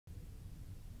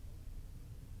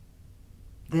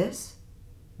This?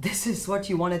 This is what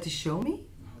you wanted to show me?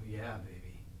 Oh yeah,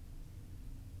 baby.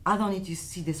 I don't need to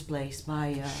see this place. Shh.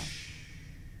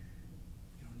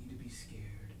 You don't need to be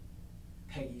scared.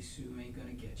 Peggy Sue ain't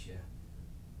gonna get you.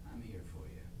 I'm here for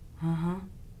you. Uh-huh.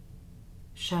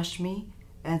 Shush me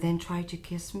and then try to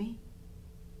kiss me?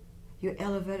 Your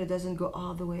elevator doesn't go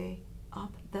all the way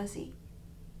up, does he?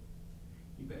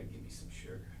 You better give me some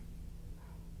sugar.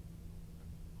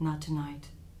 Not tonight.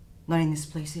 Not in this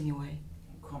place anyway.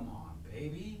 Oh, come on,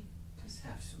 baby. Just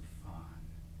have some fun.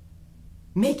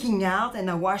 Making out in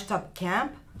a washed-up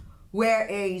camp where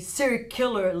a serial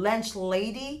killer lynched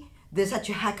lady decides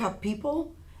to hack up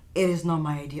people? It is not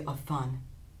my idea of fun.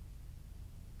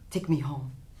 Take me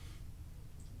home.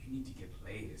 You need to get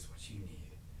laid is what you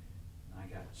need. I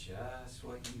got just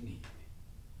what you need.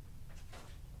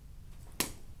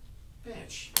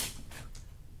 Bitch.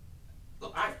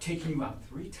 Look, I've taken you out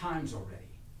 3 times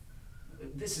already.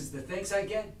 This is the thanks I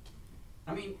get?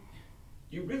 I mean,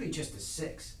 you're really just a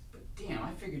 6. But damn,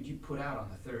 I figured you'd put out on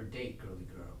the 3rd date, girly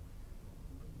girl.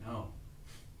 But no.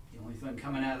 The only thing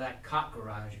coming out of that cock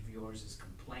garage of yours is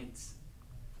complaints.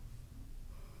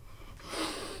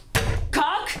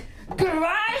 Cock?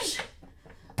 Garage?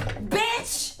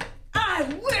 Bitch! I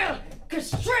will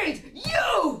castrate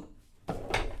you!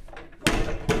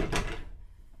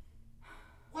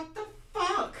 What the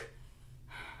fuck?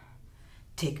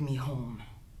 Take me home.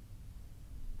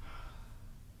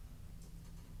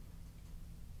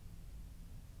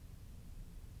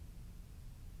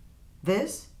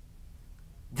 This?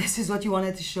 This is what you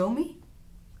wanted to show me?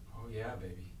 Oh yeah,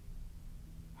 baby.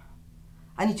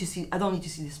 I don't need to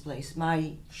see this place.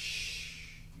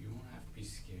 Shh. You won't have to be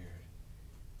scared.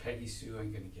 Peggy Sue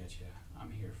ain't gonna get you.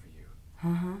 I'm here for you.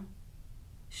 Uh-huh.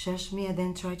 Shush me and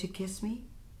then try to kiss me?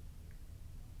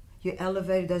 Your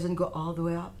elevator doesn't go all the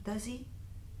way up, does he?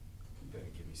 You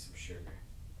better give me some sugar.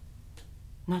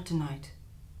 Not tonight.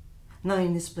 Not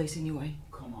in this place anyway.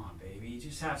 Come on, baby.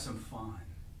 Just have some fun.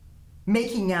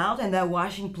 Making out in that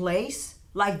washing place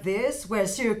like this where a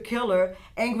serial killer,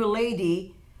 angry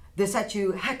lady decide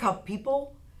to hack up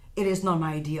people? It is not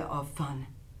my idea of fun.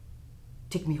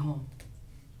 Take me home.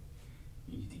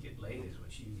 You need to get laid is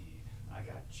what you need. I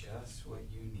got just what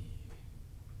you need.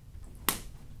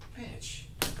 Bitch.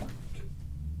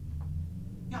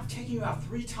 I've taken you out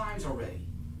 3 times already.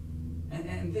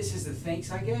 And this is the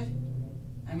thanks I get?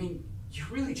 I mean, you're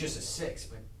really just a 6,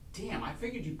 but damn, I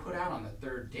figured you'd put out on the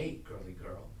 3rd date, girly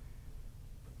girl.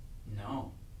 But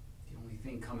no. The only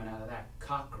thing coming out of that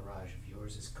cock garage of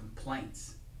yours is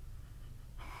complaints.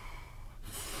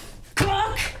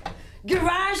 Cock!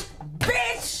 Garage!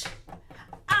 Bitch!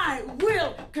 I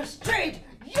will castrate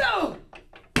you!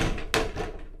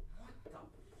 What the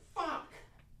fuck?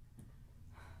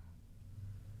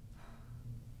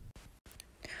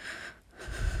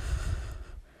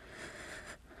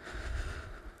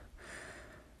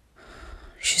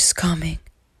 She's coming.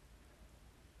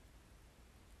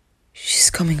 She's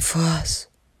coming for us.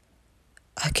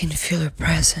 I can feel her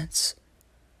presence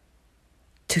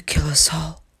to kill us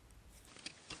all.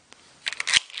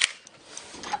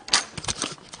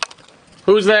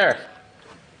 Who's there?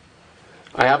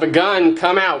 I have a gun.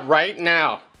 Come out right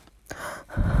now.